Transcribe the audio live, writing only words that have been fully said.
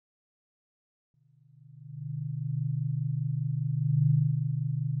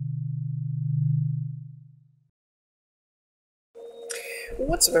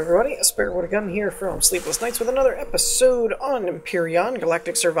What's up, everybody? A Spare Wood Gun here from Sleepless Nights with another episode on Empyrion,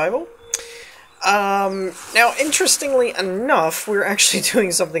 Galactic Survival. Now, interestingly enough, we're actually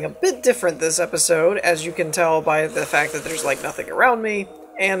doing something a bit different this episode, as you can tell by the fact that there's, like, nothing around me,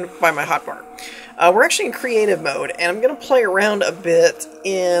 and by my hotbar. We're actually in creative mode, and I'm going to play around a bit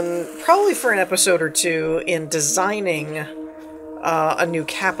in, probably for an episode or two, in designing a new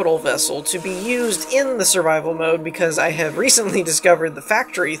capital vessel to be used in the survival mode, because I have recently discovered the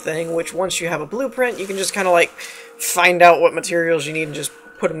factory thing, which once you have a blueprint, you can just kind of like find out what materials you need and just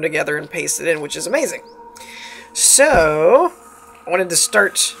put them together and paste it in, which is amazing. So, I wanted to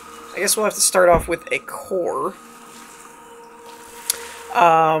start, I guess we'll have to start off with a core.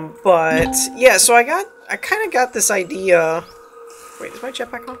 But yeah, so I kind of got this idea. Wait, is my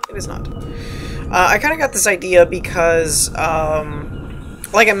jetpack on? It is not. I kind of got this idea because,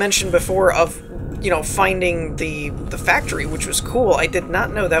 like I mentioned before, of, you know, finding the factory, which was cool. I did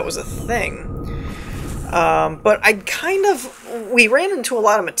not know that was a thing. But we ran into a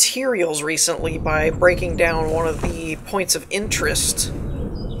lot of materials recently by breaking down one of the points of interest.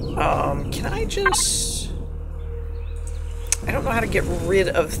 Can I just... I don't know how to get rid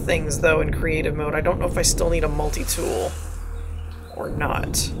of things, though, in creative mode. I don't know if I still need a multi-tool or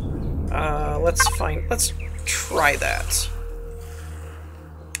not. Let's try that.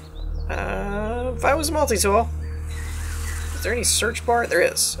 If I was a multi-tool, is there any search bar? There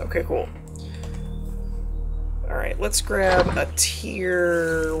is. Okay, cool. Alright, let's grab a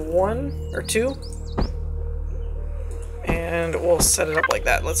tier 1 or 2. And we'll set it up like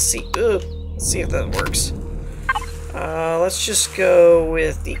that. Let's see. Let's see if that works. Let's just go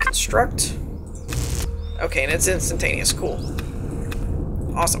with deconstruct. Okay, and it's instantaneous. Cool.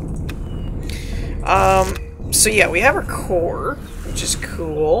 Awesome. So yeah, we have our core, which is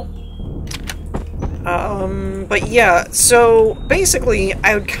cool. But yeah, so basically,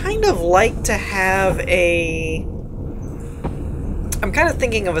 I would kind of like to have a... I'm kind of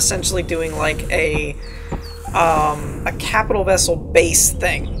thinking of essentially doing like a capital vessel base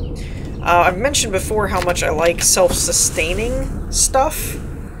thing. I've mentioned before how much I like self-sustaining stuff.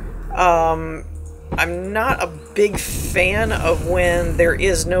 I'm not a big fan of when there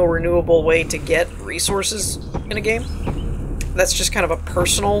is no renewable way to get resources in a game. That's just kind of a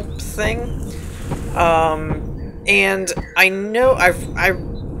personal thing. And I know I've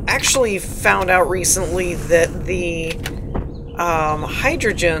actually found out recently that the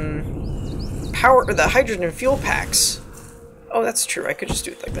hydrogen fuel packs. Oh, that's true. I could just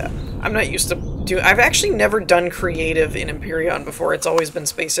do it like that. I'm not used to I've actually never done creative in Empyrion before. It's always been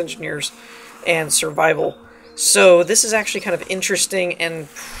space engineers and survival. So this is actually kind of interesting and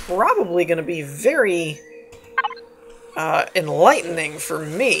probably going to be very enlightening for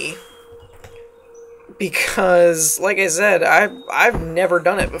me, because, like I said, I've never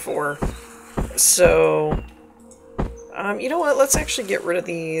done it before. So, you know what? Let's actually get rid of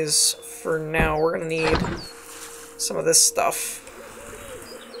these for now. We're going to need some of this stuff.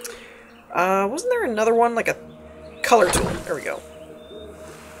 Wasn't there another one, like a color tool? There we go.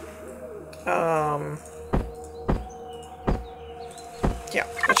 Yeah,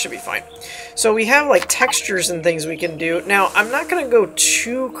 that should be fine. So we have, like, textures and things we can do. Now, I'm not going to go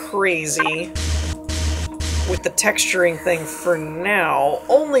too crazy with the texturing thing for now,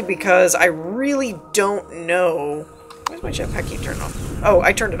 only because I really don't know... Why does my jetpack keep turning off? Oh,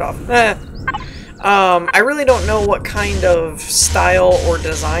 I turned it off. I really don't know what kind of style or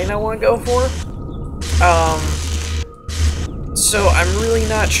design I want to go for. So I'm really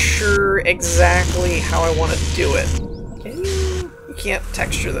not sure exactly how I want to do it. Can you? You can't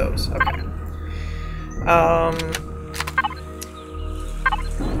texture those. Okay.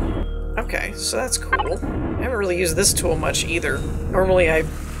 Okay, so that's cool. I haven't really used this tool much either. Normally I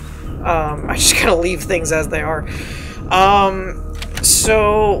just kind of leave things as they are.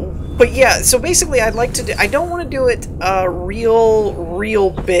 But yeah, so basically I'd like to do, I don't want to do it real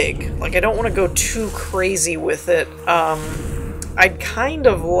big. Like, I don't want to go too crazy with it. I'd kind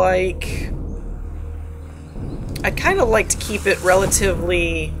of like to keep it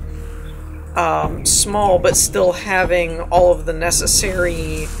relatively small, but still having all of the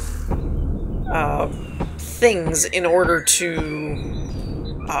necessary things in order to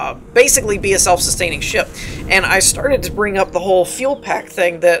basically be a self-sustaining ship. And I started to bring up the whole fuel pack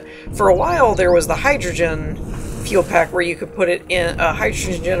thing, that for a while there was the hydrogen fuel pack where you could put it in a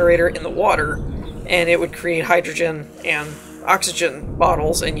hydrogen generator in the water and it would create hydrogen and oxygen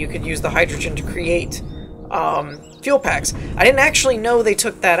bottles, and you could use the hydrogen to create fuel packs. I didn't actually know they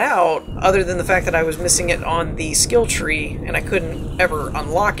took that out, other than the fact that I was missing it on the skill tree and I couldn't ever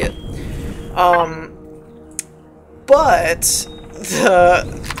unlock it. But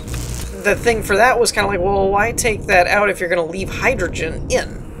the thing for that was kind of like, well, why take that out if you're going to leave hydrogen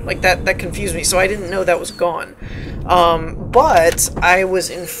in? Like, that confused me, so I didn't know that was gone. But I was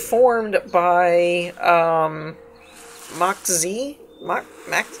informed by Max Z,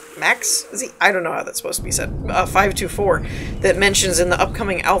 I don't know how that's supposed to be said, 524, that mentions in the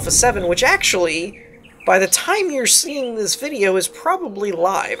upcoming Alpha 7, which actually, by the time you're seeing this video, is probably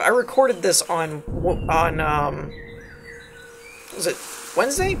live. I recorded this on was it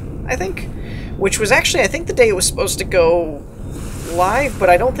Wednesday, I think? Which was actually, I think, the day it was supposed to go live, but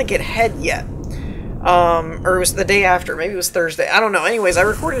I don't think it had yet. Or it was the day after. Maybe it was Thursday. I don't know. Anyways, I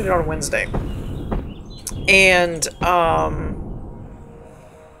recorded it on Wednesday. And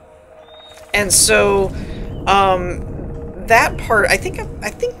so, that part, I think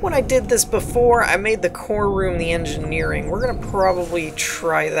when I did this before, I made the core room the engineering. We're gonna probably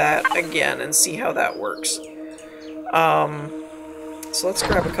try that again and see how that works. So let's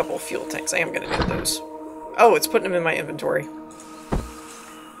grab a couple of fuel tanks. I am gonna need those. Oh, it's putting them in my inventory.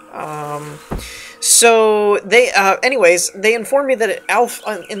 So they, anyways, they informed me that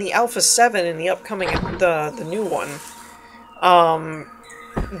in the Alpha 7, in the upcoming, the new one,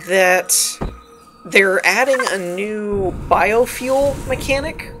 that they're adding a new biofuel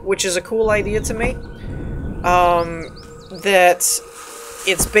mechanic, which is a cool idea to me. That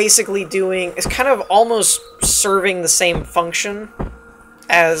it's basically it's kind of almost serving the same function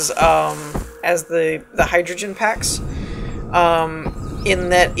as the hydrogen packs, in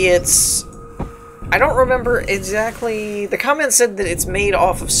that it's, I don't remember exactly, the comment said that it's made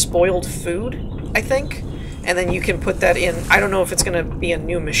off of spoiled food, I think, and then you can put that in. I don't know if it's going to be a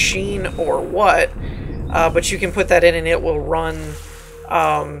new machine or what, but you can put that in and it will run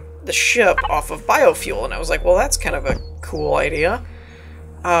the ship off of biofuel, and I was like, well, that's kind of a cool idea.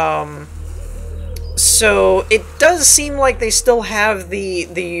 So it does seem like they still have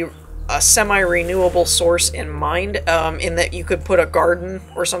the semi-renewable source in mind, in that you could put a garden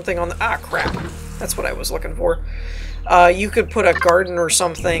or something on the... Ah, crap. That's what I was looking for. You could put a garden or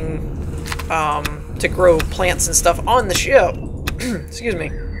something to grow plants and stuff on the ship. Excuse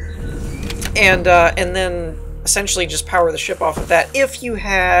me. And then essentially just power the ship off of that if you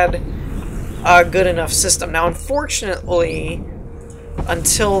had a good enough system. Now, unfortunately,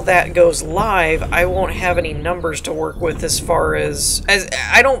 until that goes live, I won't have any numbers to work with as far as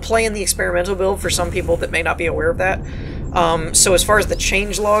I don't play in the experimental build, for some people that may not be aware of that. So as far as the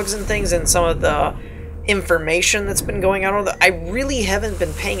change logs and things and some of the information that's been going on, I really haven't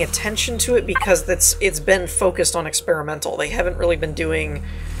been paying attention to it because it's been focused on experimental. They haven't really been doing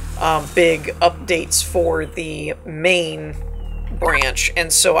big updates for the main branch,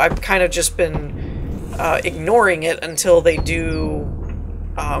 and so I've kind of just been ignoring it until they do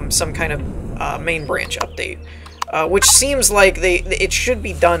some kind of main branch update, which seems like it should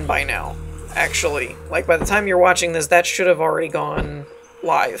be done by now, actually. Like, by the time you're watching this, that should have already gone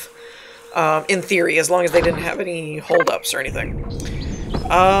live, in theory, as long as they didn't have any holdups or anything.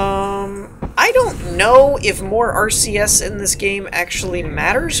 I don't know if more RCS in this game actually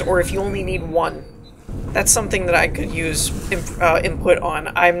matters, or if you only need one. That's something that I could use input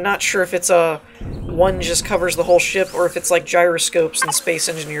on. I'm not sure if it's one just covers the whole ship, or if it's like gyroscopes and Space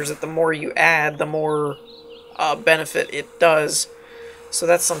Engineers, that the more you add, the more benefit it does. So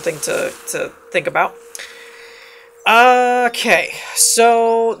that's something to think about. Okay,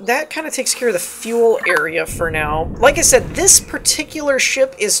 so that kind of takes care of the fuel area for now. Like I said, this particular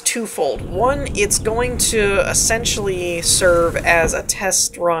ship is twofold. One, it's going to essentially serve as a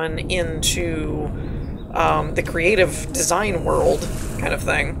test run into the creative design world kind of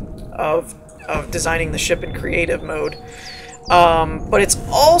thing, of designing the ship in creative mode. But it's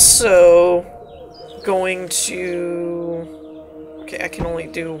also going to... Okay, I can only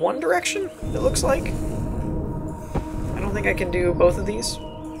do one direction, it looks like. I don't think I can do both of these.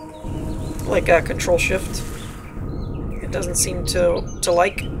 Like control shift. It doesn't seem to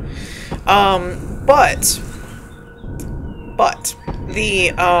like. But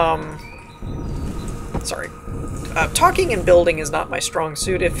the sorry. Talking and building is not my strong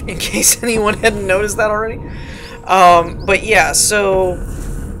suit, in case anyone hadn't noticed that already. But yeah, so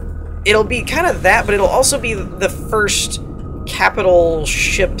it'll be kind of that, but it'll also be the first capital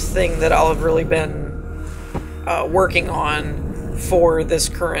ship thing that I'll have really been working on for this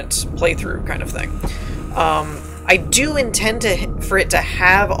current playthrough kind of thing. I do intend for it to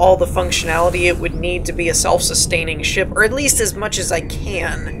have all the functionality it would need to be a self-sustaining ship, or at least as much as I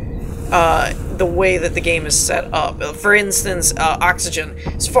can, the way that the game is set up. For instance, oxygen.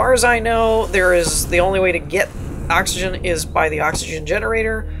 As far as I know, the only way to get oxygen is by the oxygen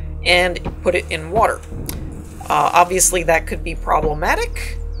generator and put it in water. Obviously, that could be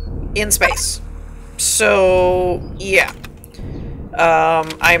problematic in space. So, yeah.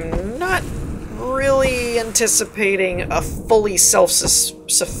 I'm not really anticipating a fully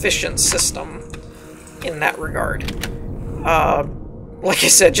self-sufficient system in that regard. Like I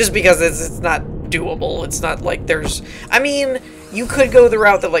said, just because it's not doable. It's not like there's... I mean, you could go the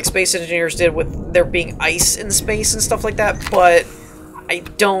route that like space engineers did with there being ice in space and stuff like that, but I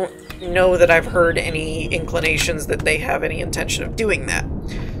don't know that I've heard any inclinations that they have any intention of doing that.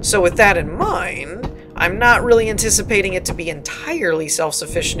 So with that in mind, I'm not really anticipating it to be entirely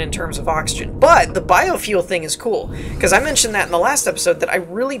self-sufficient in terms of oxygen. But the biofuel thing is cool, because I mentioned that in the last episode that I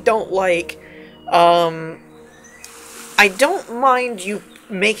really don't like... I don't mind you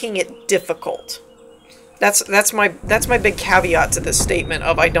making it difficult. That's my big caveat to this statement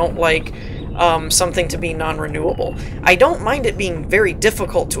of I don't like something to be non-renewable. I don't mind it being very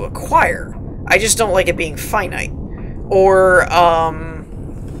difficult to acquire. I just don't like it being finite. Or, and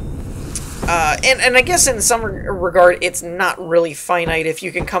I guess in some regard, it's not really finite if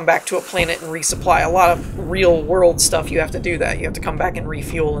you can come back to a planet and resupply. A lot of real-world stuff, you have to do that. You have to come back and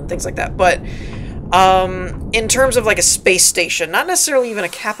refuel and things like that. But in terms of like a space station, not necessarily even a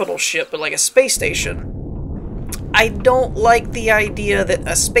capital ship, but like a space station, I don't like the idea that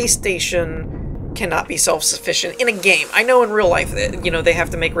a space station cannot be self-sufficient in a game. I know in real life that, you know, they have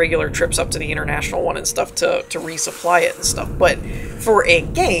to make regular trips up to the international one and stuff to resupply it and stuff, but for a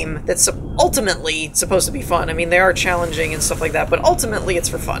game that's ultimately supposed to be fun, I mean, they are challenging and stuff like that, but ultimately it's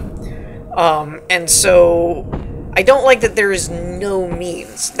for fun. And so I don't like that there is no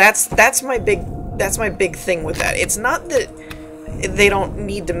means. That's my big thing with that. It's not that they don't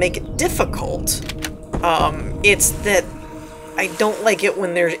need to make it difficult. It's that I don't like it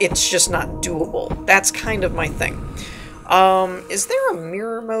when it's just not doable. That's kind of my thing. Is there a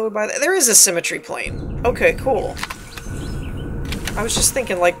mirror mode by that? There is a symmetry plane. Okay, cool. I was just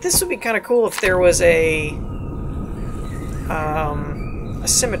thinking, like, this would be kind of cool if there was a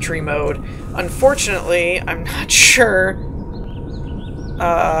symmetry mode. Unfortunately, I'm not sure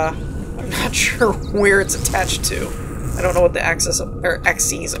where it's attached to. I don't know what the axes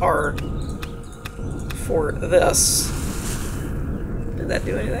are for this. Did that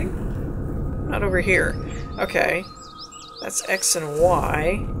do anything? Not over here. Okay. That's X and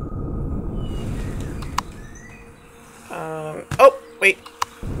Y. Oh, wait.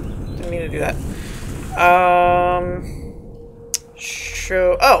 Didn't mean to do that.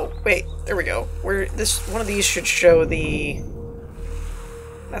 Show... Oh, wait. There we go. One of these should show the...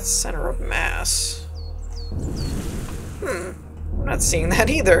 That's center of mass. I'm not seeing that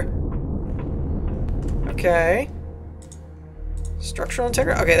either. Okay. Structural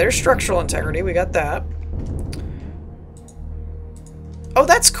integrity. Okay, there's structural integrity. We got that. Oh,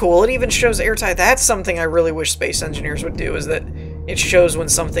 that's cool. It even shows airtight. That's something I really wish space engineers would do, is that it shows when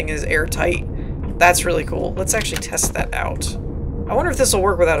something is airtight. That's really cool. Let's actually test that out. I wonder if this will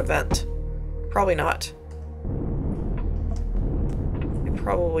work without a vent. Probably not. It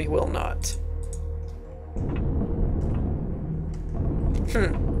probably will not.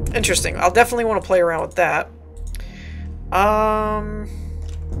 Interesting. I'll definitely want to play around with that.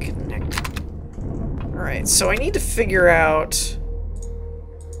 Connect. Alright, so I need to figure out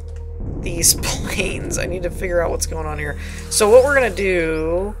these planes. I need to figure out what's going on here. So what we're gonna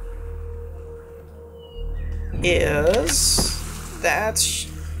do is...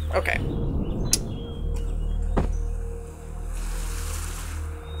 okay.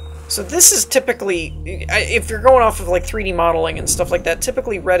 So this is typically, if you're going off of like 3D modeling and stuff like that,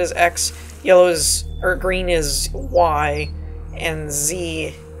 typically red is X, yellow is, or green is Y, and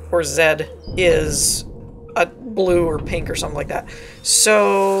Z or Z is a blue or pink or something like that.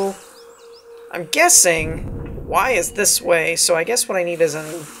 So I'm guessing Y is this way, so I guess what I need is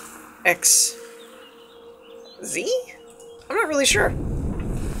an X Z? I'm not really sure.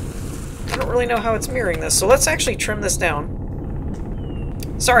 I don't really know how it's mirroring this, so let's actually trim this down.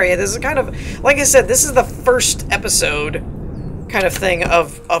 Sorry, this is kind of, like I said, this is the first episode kind of thing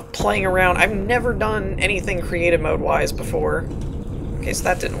of playing around. I've never done anything creative mode-wise before. Okay, so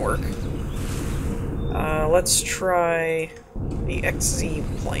that didn't work. Let's try the XZ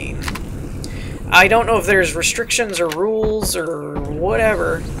plane. I don't know if there's restrictions or rules or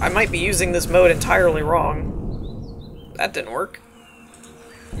whatever. I might be using this mode entirely wrong. That didn't work.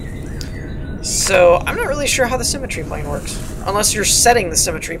 So, I'm not really sure how the symmetry plane works. Unless you're setting the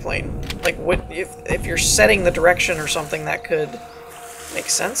symmetry plane. Like, what if you're setting the direction or something, that could make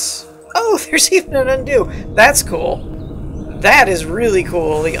sense. Oh, there's even an undo! That's cool. That is really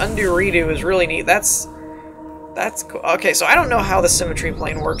cool. The undo redo is really neat. That's That's cool. Okay, so I don't know how the symmetry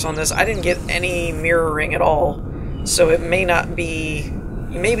plane works on this. I didn't get any mirroring at all, so it may not be...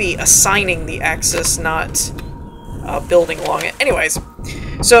 maybe assigning the axis, not building along it. Anyways,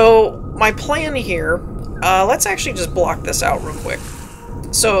 so my plan here, let's actually just block this out real quick.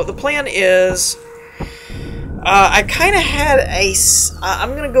 So the plan is, I kind of had a,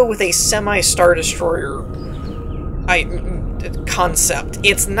 I'm going to go with a semi-Star Destroyer concept.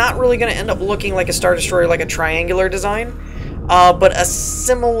 It's not really going to end up looking like a Star Destroyer, like a triangular design, but a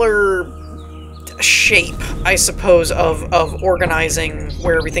similar shape, I suppose, of organizing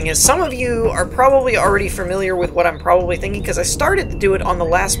where everything is. Some of you are probably already familiar with what I'm probably thinking, because I started to do it on the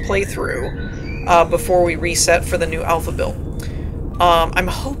last playthrough before we reset for the new alpha build. I'm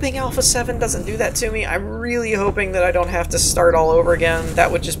hoping Alpha 7 doesn't do that to me. I'm really hoping that I don't have to start all over again.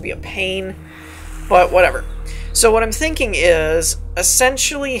 That would just be a pain, but whatever. So what I'm thinking is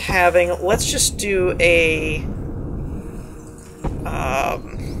essentially having, let's just do a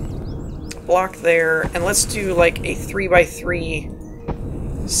block there, and let's do like a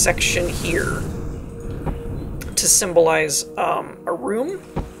 3x3 section here to symbolize a room.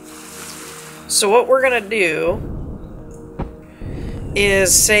 So what we're gonna do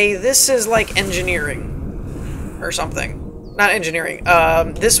is say this is like engineering or something. Not engineering.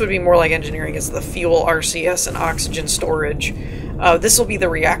 This would be more like engineering. It's the fuel, RCS, and oxygen storage. This will be the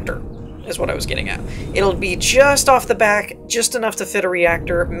reactor, is what I was getting at. It'll be just off the back, just enough to fit a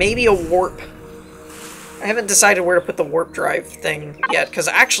reactor, maybe a warp. I haven't decided where to put the warp drive thing yet, because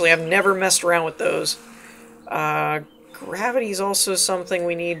actually I've never messed around with those. Gravity is also something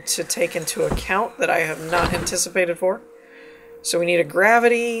we need to take into account that I have not anticipated for. So we need a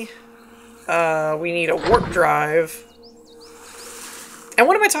gravity, we need a warp drive. And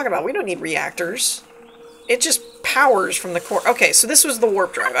what am I talking about? We don't need reactors. It just powers from the core. Okay, so this was the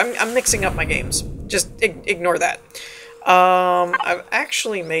warp drive. I'm mixing up my games. Just ignore that. I've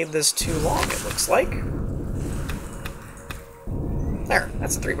actually made this too long, it looks like. There,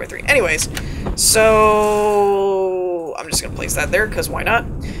 that's a 3x3. Anyways, so I'm just going to place that there, because why not?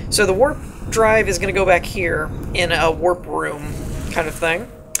 So the warp drive is going to go back here in a warp room kind of thing.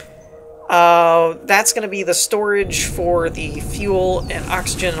 That's going to be the storage for the fuel and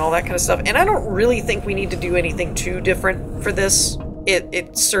oxygen and all that kind of stuff. And I don't really think we need to do anything too different for this.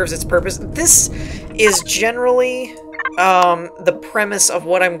 It serves its purpose. This is generally the premise of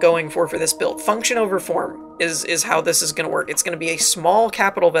what I'm going for this build. Function over form is how this is going to work. It's going to be a small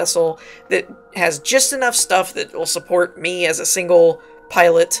capital vessel that has just enough stuff that will support me as a single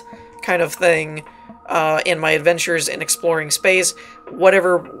pilot kind of thing in my adventures in exploring space.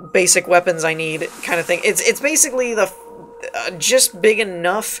 Whatever basic weapons I need kind of thing. It's basically the just big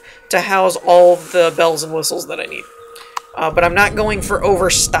enough to house all the bells and whistles that I need. But I'm not going for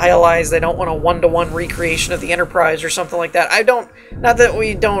over-stylized. I don't want a one-to-one recreation of the Enterprise or something like that. Not that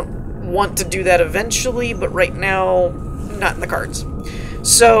we don't want to do that eventually, but right now, not in the cards.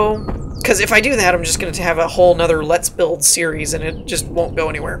 So, because if I do that, I'm just going to have a whole nother Let's Build series, and it just won't go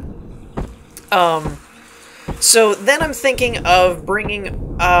anywhere. So then I'm thinking of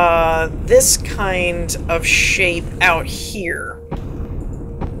bringing this kind of shape out here.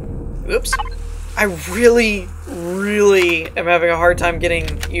 Oops. I really am having a hard time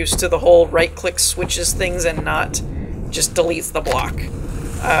getting used to the whole right-click switches things and not just deletes the block.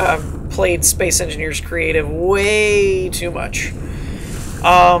 Played Space Engineers Creative way too much.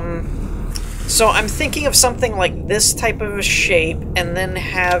 So I'm thinking of something like this type of a shape, and then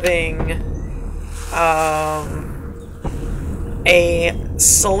having a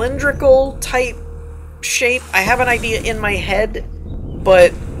cylindrical type shape. I have an idea in my head,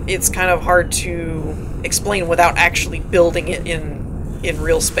 but it's kind of hard to explain without actually building it in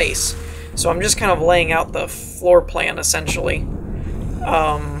real space. So I'm just kind of laying out the floor plan, essentially.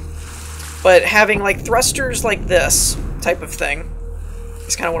 But having like thrusters like this type of thing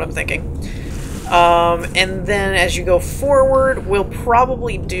is kind of what I'm thinking. And then as you go forward, we'll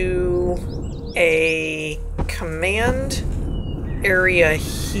probably do a command area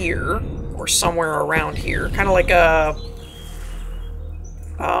here, or somewhere around here. Kind of like a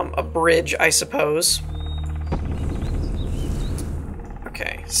bridge, I suppose.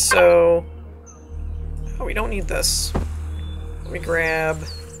 Okay, so... Oh, we don't need this. Let me grab...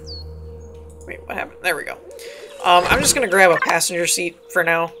 Wait, what happened? There we go. I'm just going to grab a passenger seat for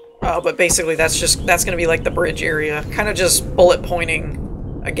now. But basically, that's going to be like the bridge area. Kind of just bullet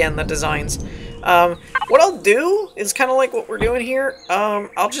pointing, again, the designs. What I'll do is kind of like what we're doing here.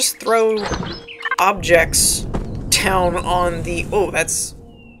 I'll just throw objects down on the... Oh,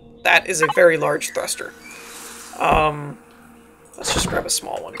 that is a very large thruster. Let's just grab a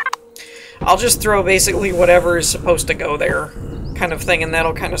small one. I'll just throw basically whatever is supposed to go there kind of thing, and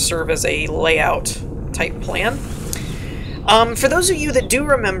that'll kind of serve as a layout type plan. For those of you that do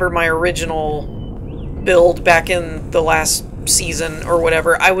remember my original build back in the last season or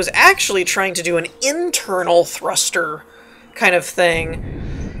whatever, I was actually trying to do an internal thruster kind of thing,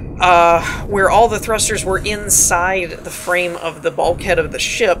 where all the thrusters were inside the frame of the bulkhead of the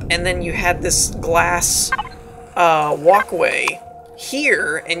ship, and then you had this glass walkway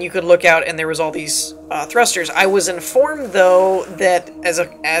here, and you could look out and there was all these thrusters. I was informed, though, that as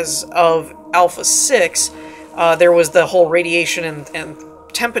of Alpha 6, there was the whole radiation and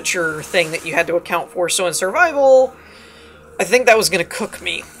temperature thing that you had to account for, so in survival, I think that was going to cook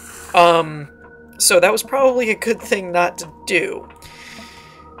me. So that was probably a good thing not to do.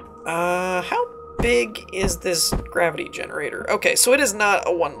 How big is this gravity generator? Okay, so it is not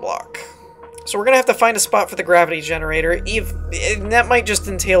a 1 block. So we're going to have to find a spot for the gravity generator. And that might just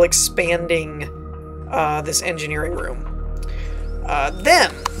entail expanding this engineering room.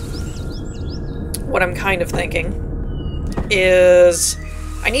 Then, what I'm kind of thinking is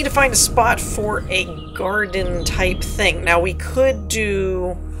I need to find a spot for a garden type thing. Now, we could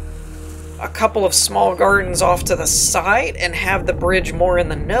do a couple of small gardens off to the side and have the bridge more in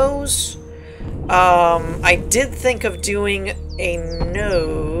the nose. I did think of doing a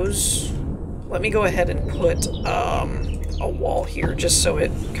nose. Let me go ahead and put a wall here just so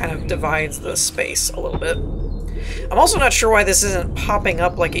it kind of divides the space a little bit. I'm also not sure why this isn't popping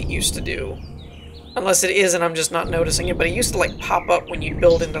up like it used to do. Unless it is and I'm just not noticing it, but it used to like pop up when you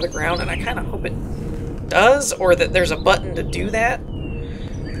build into the ground, and I kind of hope it does, or that there's a button to do that.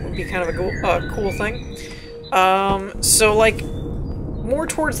 Would be kind of a cool thing. So like more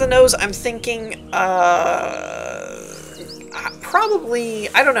towards the nose, I'm thinking probably,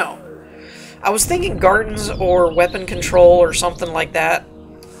 I don't know. I was thinking gardens or weapon control or something like that.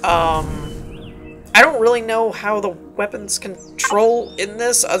 I don't really know how the weapons control in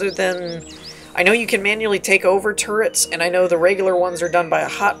this, other than I know you can manually take over turrets, and I know the regular ones are done by a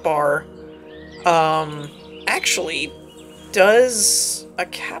hotbar. Actually, does a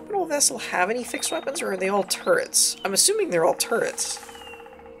capital vessel have any fixed weapons, or are they all turrets? I'm assuming they're all turrets.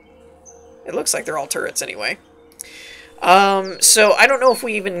 It looks like they're all turrets anyway. So I don't know if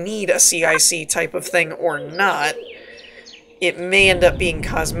we even need a CIC type of thing or not. It may end up being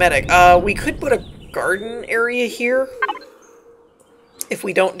cosmetic. We could put a garden area here. If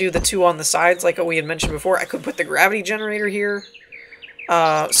we don't do the 2 on the sides like we had mentioned before, I could put the gravity generator here.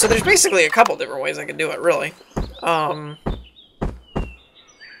 So there's basically a couple different ways I could do it, really. I'm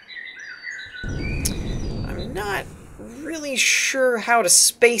not really sure how to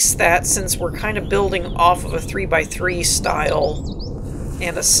space that, since we're kind of building off of a 3x3 style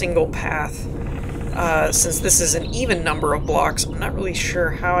and a single path. Since this is an even number of blocks, I'm not really sure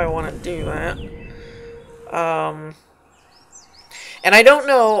how I want to do that. And I don't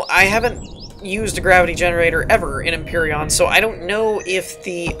know, I haven't used a gravity generator ever in Empyrion, so I don't know if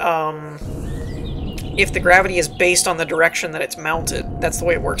the gravity is based on the direction that it's mounted. That's the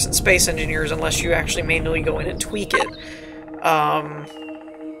way it works in Space Engineers, unless you actually manually go in and tweak it.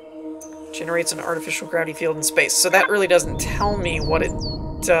 Generates an artificial gravity field in space. So that really doesn't tell me what it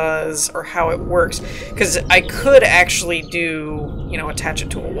does or how it works. Because I could actually do, you know, attach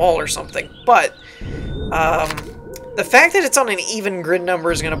it to a wall or something. But the fact that it's on an even grid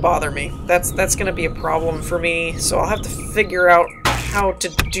number is going to bother me. That's going to be a problem for me. So I'll have to figure out how to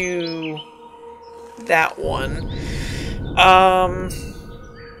do that one.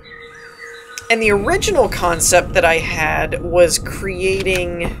 And the original concept that I had was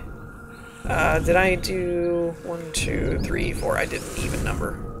creating... did I do 1, 2, 3, 4? I did an even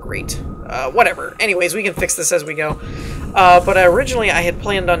number. Great. Whatever. Anyways, we can fix this as we go. But originally I had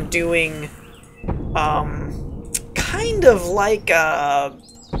planned on doing... kind of like I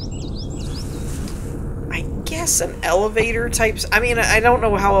guess an elevator type... I mean, I don't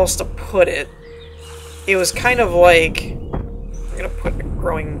know how else to put it. It was kind of like... I'm gonna put a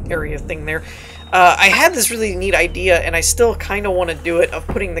growing area thing there. I had this really neat idea, and I still kind of want to do it, of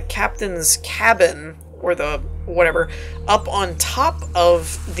putting the captain's cabin, or the whatever, up on top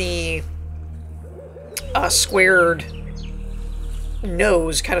of the squared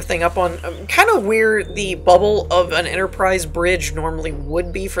nose kind of thing, up on kind of where the bubble of an Enterprise bridge normally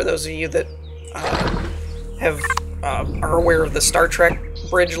would be, for those of you that are aware of the Star Trek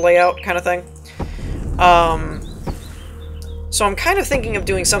bridge layout kind of thing. So I'm kind of thinking of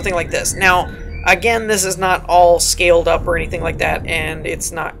doing something like this. Now, again, this is not all scaled up or anything like that, and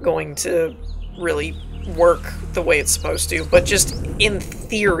it's not going to really work the way it's supposed to, but just in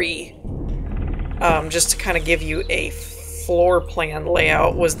theory, just to kind of give you a floor plan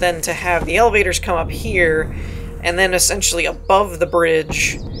layout was then to have the elevators come up here, and then essentially above the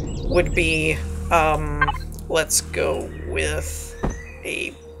bridge would be, let's go with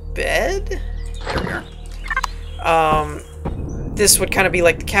a bed? There we are. This would kind of be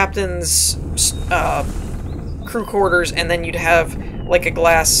like the captain's crew quarters, and then you'd have like a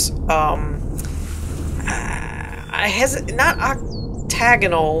glass, not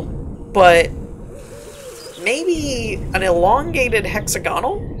octagonal, but maybe an elongated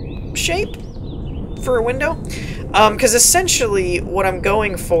hexagonal shape for a window. Because essentially what I'm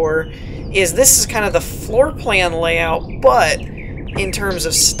going for is this is kind of the floor plan layout, but in terms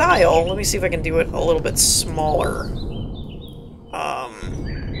of style, let me see if I can do it a little bit smaller.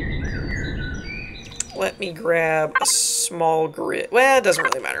 Let me grab a small grid. Well, it doesn't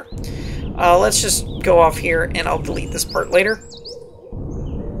really matter. Let's just go off here, and I'll delete this part later.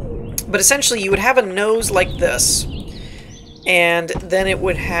 But essentially, you would have a nose like this, and then it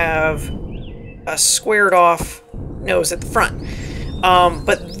would have a squared-off nose at the front.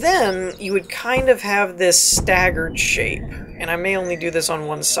 But then you would kind of have this staggered shape, and I may only do this on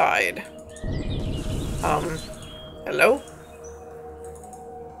one side. Hello?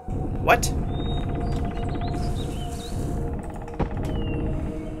 What?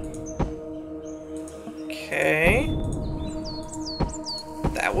 Okay.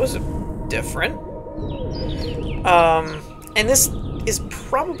 That was different. And this is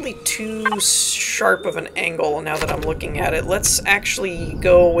probably too sharp of an angle now that I'm looking at it. Let's actually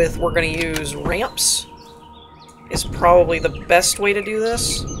go with, we're going to use ramps. Is probably the best way to do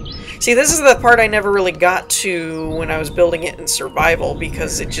this. See, this is the part I never really got to when I was building it in survival,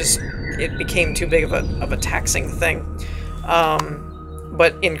 because it became too big of a taxing thing.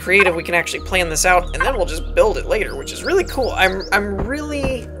 But in creative, we can actually plan this out, and then we'll just build it later, which is really cool. I'm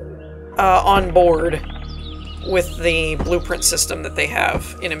really on board with the blueprint system that they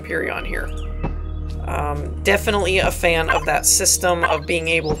have in Empyrion here. Definitely a fan of that system of being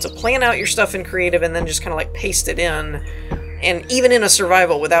able to plan out your stuff in creative and then just kind of like paste it in, and even in a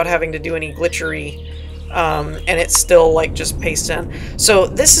survival without having to do any glitchery, and it's still like just paste in. So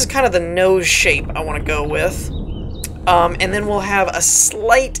this is kind of the nose shape I want to go with. And then we'll have a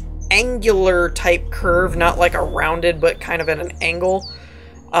slight angular type curve, not like a rounded, but kind of at an angle.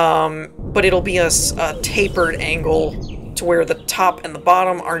 But it'll be a tapered angle to where the top and the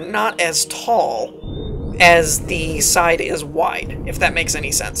bottom are not as tall as the side is wide, if that makes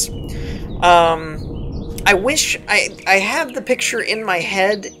any sense. I wish I have the picture in my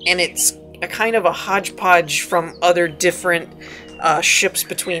head, and it's a kind of a hodgepodge from other different ships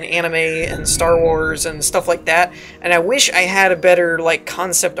between anime and Star Wars and stuff like that, and I wish I had a better like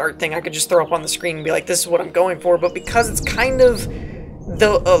concept art thing I could just throw up on the screen and be like, this is what I'm going for. But because it's kind of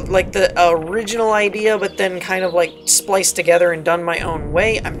the like the original idea, but then kind of like spliced together and done my own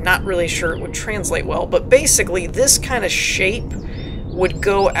way, I'm not really sure it would translate well. But basically, this kind of shape would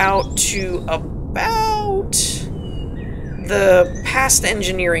go out to about the past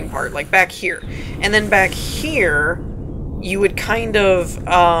engineering part, like back here, and then back here you would kind of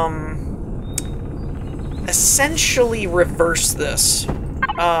essentially reverse this.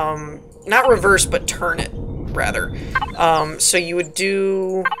 Not reverse, but turn it, rather. So you would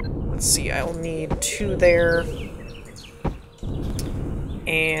do... Let's see, I'll need 2 there.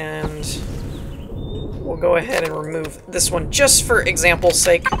 And we'll go ahead and remove this one just for example's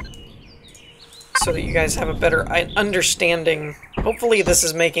sake, so that you guys have a better understanding. Hopefully this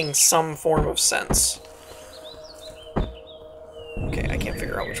is making some form of sense. Okay, I can't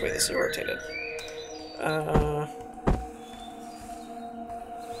figure out which way this is rotated.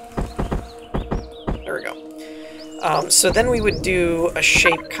 There we go. So then we would do a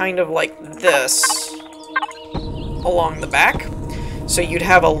shape kind of like this along the back. So you'd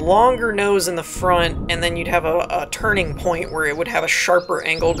have a longer nose in the front, and then you'd have a turning point where it would have a sharper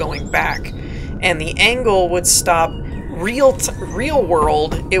angle going back. And the angle would stop, real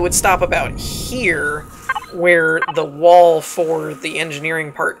world, it would stop about here, where the wall for the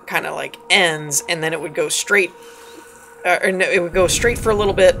engineering part kind of like ends, and then it would go straight, or no, it would go straight for a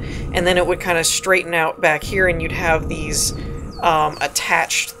little bit, and then it would kind of straighten out back here, and you'd have these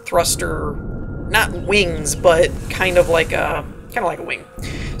attached thruster, not wings, but kind of like a wing.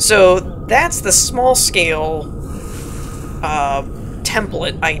 So that's the small scale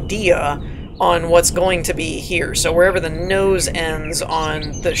template idea on what's going to be here. So wherever the nose ends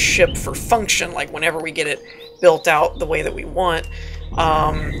on the ship for function, like whenever we get it built out the way that we want,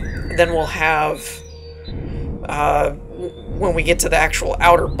 then we'll have, when we get to the actual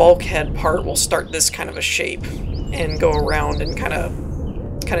outer bulkhead part, we'll start this kind of a shape and go around and kind of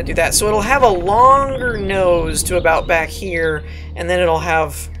kind of do that. So it'll have a longer nose to about back here, and then it'll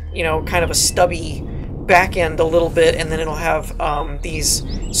have, you know, kind of a stubby back end a little bit, and then it'll have these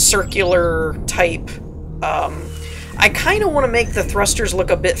circular type. I kind of want to make the thrusters look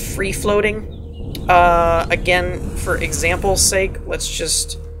a bit free-floating. Again, for example's sake, let's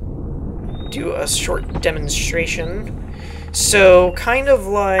just do a short demonstration. So, kind of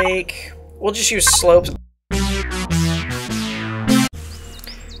like, we'll just use slopes.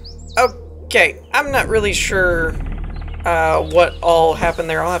 Okay, I'm not really sure what all happened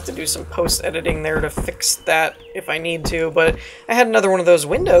there. I'll have to do some post-editing there to fix that if I need to, but I had another one of those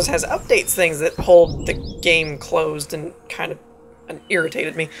Windows has updates things that hold the game closed and kind of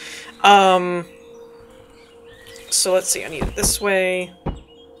irritated me. So let's see, I need it this way.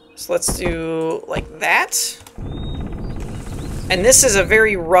 So let's do like that. And this is a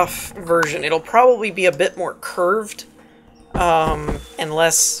very rough version. It'll probably be a bit more curved, and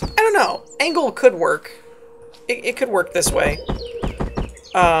less, I don't know, angle could work. It could work this way,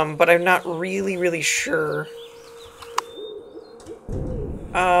 but I'm not really sure.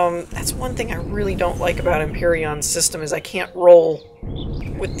 That's one thing I really don't like about Empyrion's system is I can't roll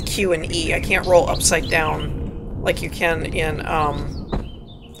with Q and E. I can't roll upside down like you can in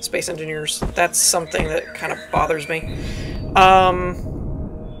Space Engineers. That's something that kind of bothers me.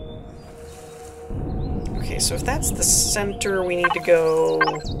 Okay, so if that's the center, we need to go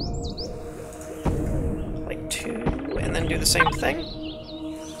like 2, and then do the same thing.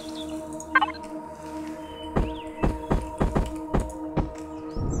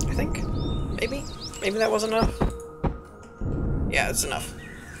 I think. Maybe that was enough? Yeah, it's enough.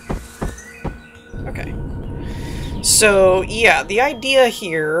 Okay. So, yeah, the idea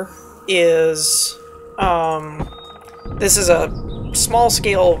here is, this is a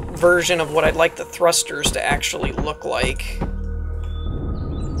small-scale version of what I'd like the thrusters to actually look like.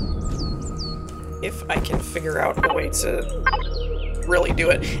 If I can figure out a way to really do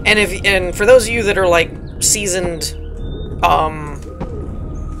it. And for those of you that are, like, seasoned,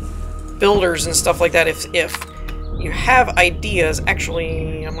 builders and stuff like that, if you have ideas,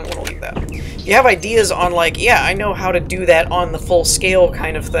 actually, I'm going to leave that. If you have ideas on, like, yeah, I know how to do that on the full scale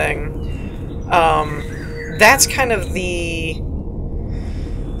kind of thing, that's kind of the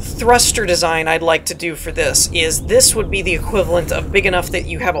thruster design I'd like to do for this, is this would be the equivalent of big enough that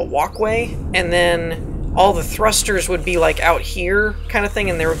you have a walkway, and then all the thrusters would be like out here kind of thing,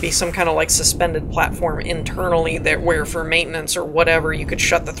 and there would be some kind of like suspended platform internally that where for maintenance or whatever you could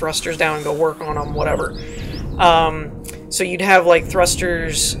shut the thrusters down and go work on them, whatever. So you'd have like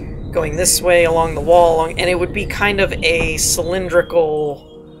thrusters going this way along the wall, and it would be kind of a cylindrical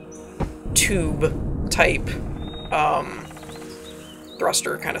tube type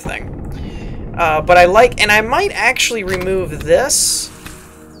thruster kind of thing. But I like, and I might actually remove this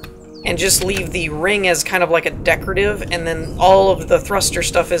and just leave the ring as kind of like a decorative, and then all of the thruster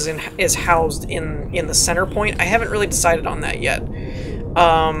stuff is housed in the center point. I haven't really decided on that yet.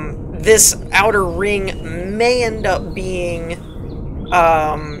 This outer ring may end up being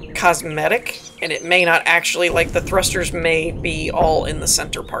cosmetic, and it may not actually, like, the thrusters may be all in the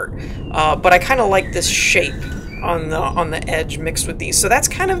center part. But I kind of like this shape on the edge mixed with these. So that's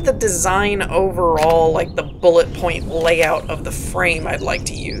kind of the design overall, like the bullet point layout of the frame I'd like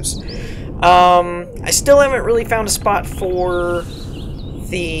to use. I still haven't really found a spot for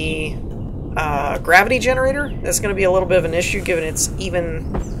the gravity generator. That's going to be a little bit of an issue given its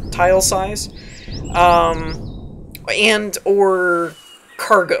even tile size. And or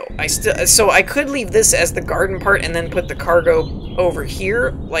cargo. So I could leave this as the garden part and then put the cargo over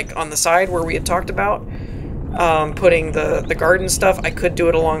here, like on the side where we had talked about. Putting the garden stuff. I could do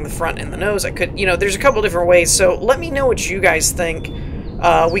it along the front and the nose. I could, you know, there's a couple different ways, so let me know what you guys think.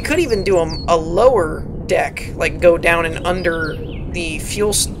 We could even do a lower deck, like go down and under the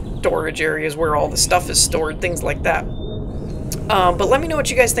fuel storage areas where all the stuff is stored, things like that. But let me know what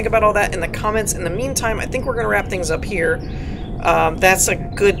you guys think about all that in the comments. In the meantime, I think we're going to wrap things up here. That's a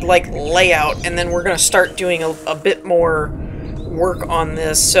good, like, layout, and then we're going to start doing a bit more work on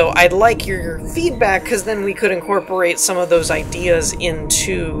this. So I'd like your feedback, because then we could incorporate some of those ideas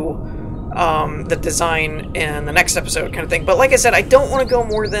into the design in the next episode kind of thing. But like I said, I don't want to go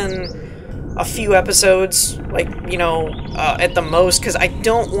more than a few episodes, like, you know, at the most, because I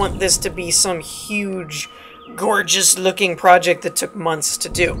don't want this to be some huge, gorgeous looking project that took months to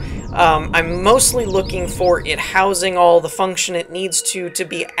do. I'm mostly looking for it housing all the function it needs to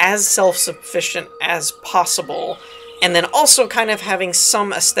be as self-sufficient as possible, and then also kind of having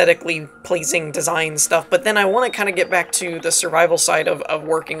some aesthetically pleasing design stuff. But then I want to kind of get back to the survival side of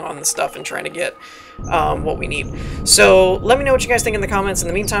working on the stuff and trying to get what we need. So let me know what you guys think in the comments. In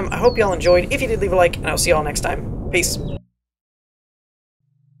the meantime, I hope y'all enjoyed. If you did, leave a like, and I'll see y'all next time. Peace.